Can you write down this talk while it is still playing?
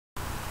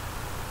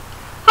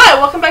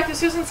welcome back to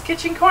Susan's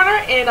Kitchen Corner,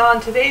 and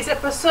on today's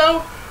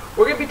episode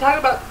we're going to be talking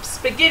about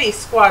spaghetti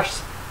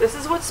squash. This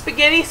is what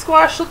spaghetti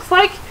squash looks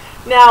like.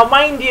 Now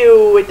mind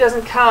you, it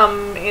doesn't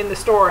come in the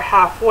store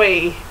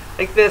halfway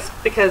like this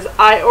because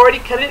I already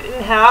cut it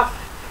in half.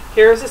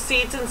 Here's the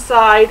seeds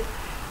inside,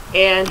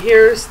 and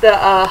here's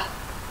the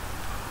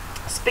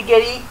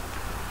spaghetti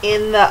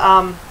in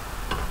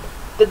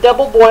the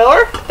double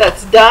boiler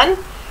that's done.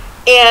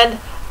 And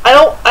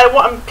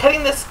I'm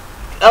cutting this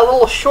a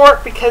little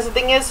short because the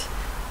thing is,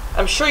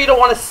 I'm sure you don't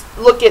want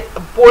to look at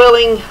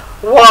boiling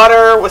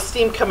water with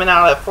steam coming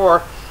out of it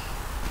for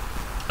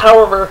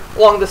however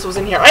long this was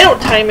in here. I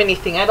don't time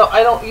anything. I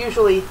don't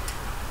usually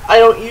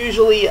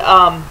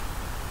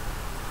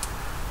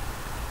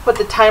put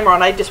the timer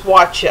on. I just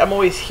watch it. I'm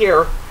always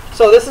here.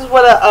 So this is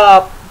what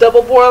a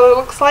double boiler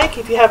looks like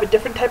if you have a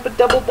different type of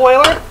double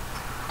boiler.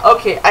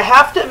 Okay, I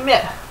have to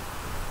admit,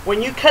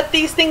 when you cut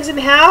these things in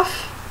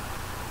half,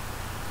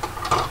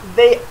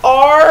 they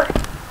are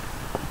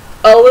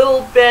a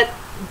little bit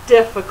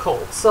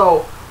difficult. So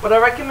what I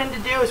recommend to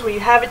do is when you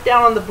have it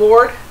down on the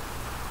board,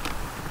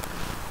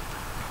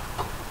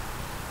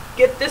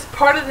 get this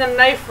part of the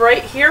knife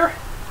right here,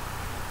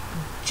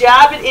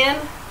 jab it in,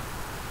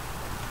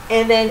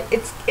 and then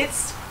it's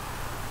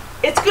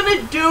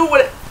gonna do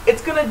what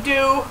it's gonna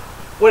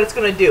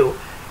do.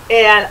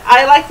 And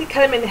I like to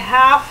cut them in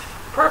half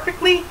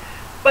perfectly,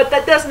 but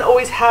that doesn't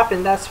always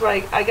happen. That's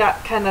why I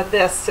got kind of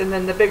this, and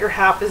then the bigger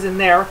half is in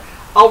there.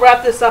 I'll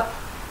wrap this up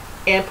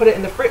and put it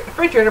in the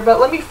refrigerator, but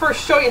let me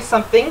first show you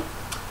something.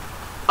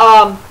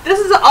 This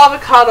is an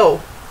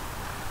avocado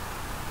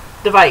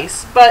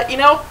device, but you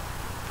know,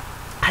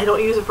 I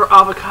don't use it for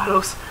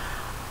avocados.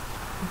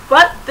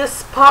 But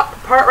this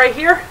part right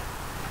here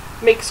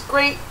makes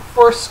great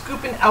for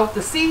scooping out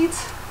the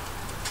seeds.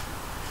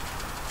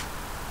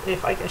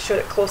 If I can show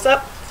it close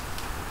up.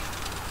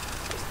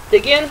 Just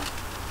dig in.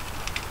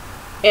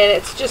 And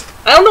it's just,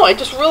 I don't know, I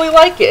just really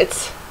like it.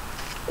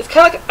 It's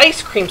kind of like an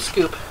ice cream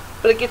scoop,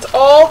 but it gets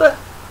all the,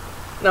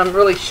 now I'm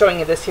really showing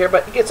you this here,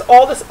 but it gets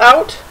all this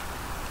out.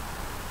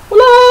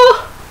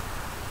 Voila!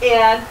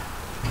 And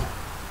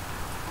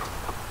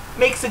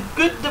makes a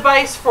good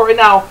device for it.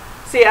 Now,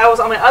 see, I was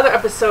on my other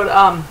episode,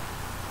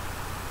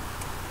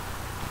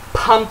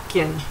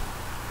 pumpkin.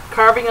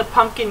 Carving a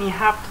pumpkin, you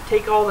have to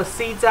take all the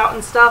seeds out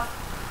and stuff.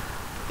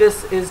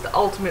 This is the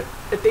ultimate.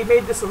 If they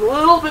made this a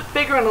little bit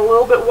bigger and a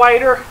little bit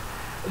wider,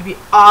 it'd be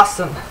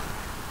awesome.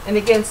 And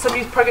again,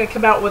 somebody's probably going to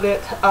come out with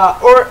it,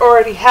 or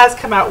already has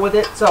come out with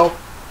it. So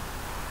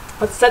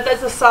let's set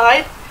that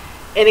aside.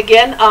 And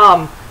again,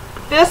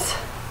 this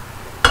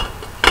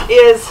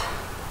is,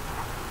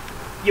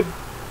 you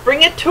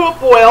bring it to a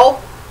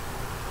boil.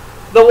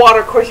 The water,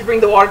 of course, you bring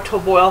the water to a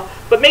boil,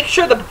 but make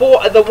sure the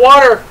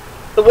water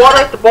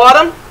at the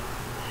bottom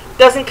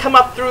doesn't come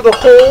up through the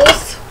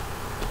holes,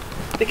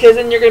 because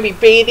then you're going to be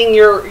bathing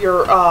your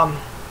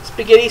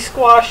spaghetti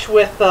squash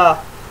with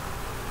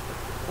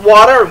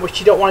water, which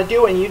you don't want to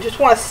do, and you just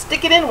want to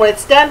stick it in. When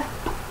it's done,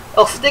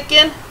 it'll stick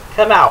in,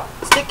 come out,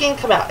 stick in,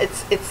 come out.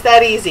 It's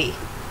that easy.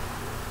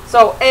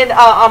 So, and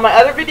on my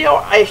other video,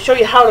 I show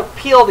you how to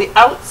peel the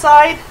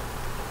outside.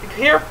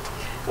 Here,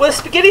 with a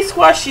spaghetti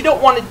squash, you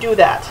don't want to do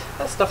that.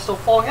 That stuff's still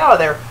falling out of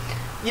there.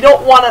 You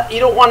don't want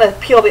to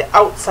peel the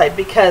outside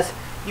because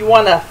you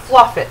want to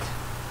fluff it.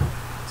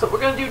 So what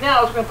we're going to do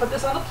now is we're going to put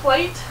this on a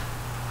plate.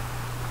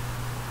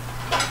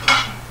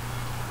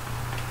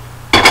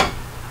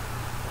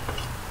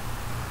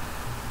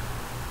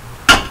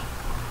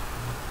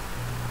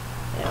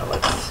 Now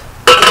let's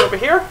put it over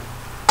here.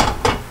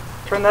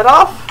 Turn that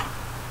off.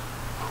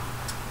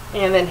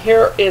 And then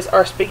here is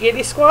our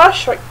spaghetti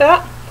squash, like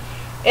that.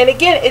 And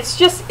again, it's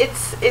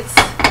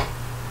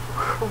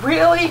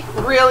really,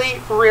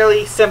 really,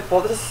 really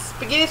simple. This is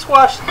spaghetti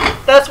squash.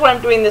 That's why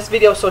I'm doing this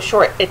video so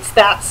short. It's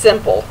that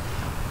simple.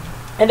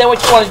 And then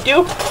what you want to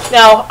do,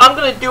 now I'm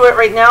going to do it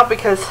right now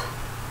because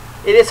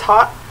it is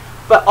hot,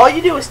 but all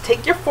you do is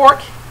take your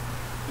fork,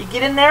 you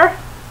get in there,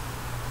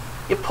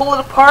 you pull it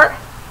apart,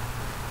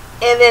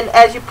 and then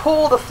as you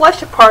pull the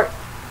flesh apart,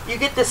 you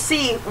get to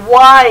see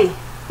why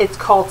it's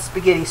called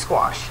spaghetti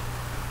squash.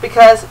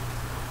 Because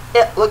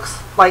it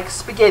looks like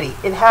spaghetti.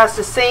 It has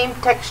the same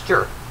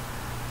texture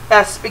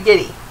as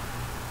spaghetti.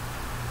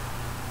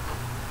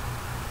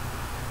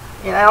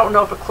 And I don't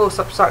know if a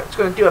close-up is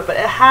going to do it, but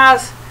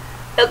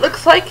it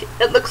looks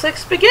like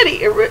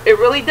spaghetti. It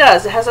really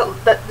does. It has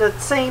that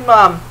same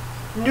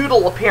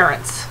noodle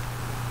appearance.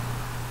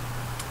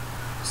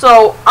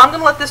 So I'm going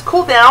to let this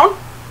cool down,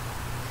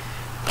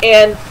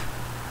 and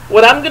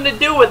what I'm going to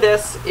do with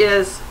this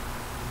is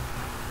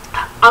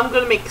I'm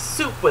going to make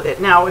soup with it.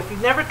 Now, if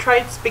you've never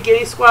tried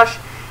spaghetti squash,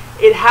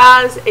 it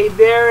has a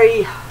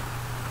very,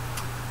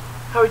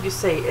 how would you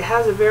say, it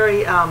has a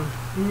very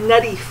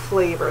nutty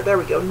flavor. There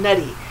we go,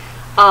 nutty.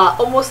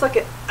 Almost like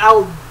an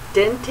al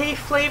dente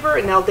flavor.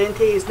 And al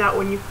dente is not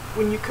when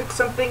you cook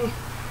something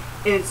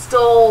and it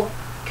still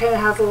kind of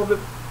has a little bit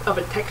of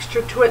a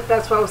texture to it.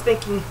 That's why I was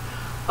thinking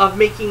of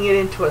making it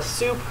into a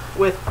soup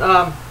with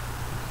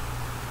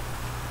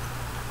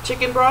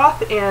chicken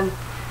broth. And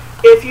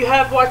if you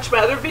have watched my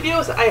other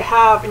videos, I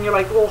have, and you're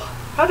like, well,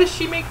 how does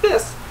she make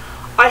this?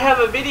 I have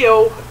a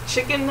video,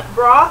 chicken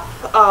broth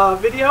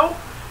video,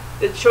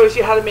 that shows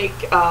you how to make,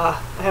 I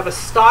have a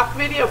stock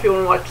video if you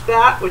want to watch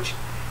that, which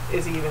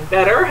is even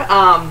better.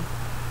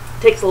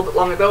 Takes a little bit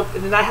longer though.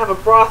 And then I have a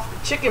broth,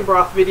 chicken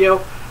broth video,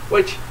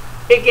 which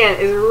again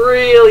is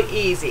really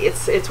easy.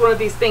 It's one of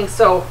these things.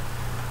 So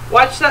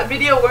watch that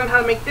video, learn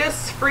how to make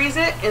this, freeze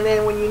it, and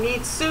then when you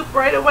need soup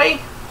right away,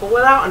 pull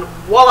it out and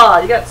voila,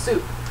 you got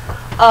soup.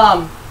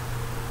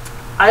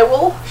 I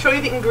will show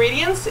you the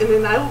ingredients and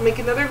then I will make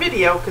another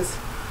video because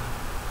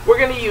we're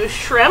going to use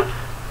shrimp.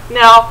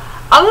 Now,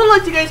 I'm going to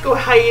let you guys go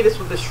hiatus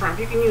with the shrimp.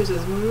 You can use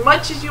as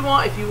much as you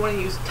want. If you want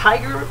to use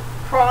tiger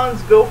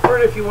prawns, go for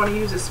it. If you want to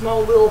use a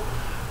small little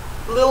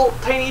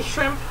tiny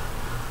shrimp,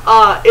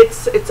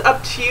 it's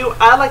up to you.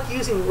 I like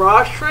using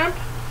raw shrimp.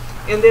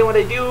 And then what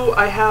I do,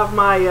 I have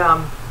my,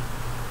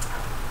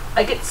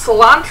 I get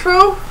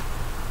cilantro,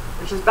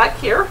 which is back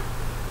here,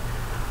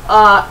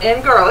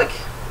 and garlic.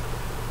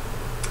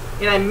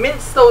 And I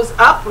mince those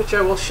up, which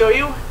I will show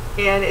you.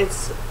 And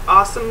it's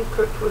awesome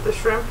cooked with the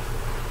shrimp.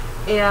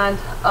 And,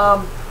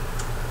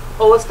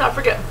 oh, let's not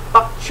forget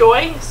Bok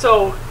Choy.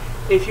 So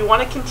if you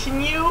want to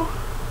continue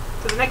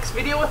to the next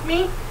video with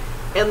me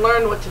and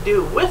learn what to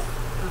do with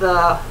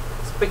the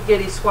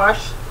spaghetti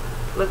squash,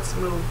 let's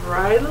move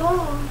right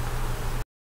along.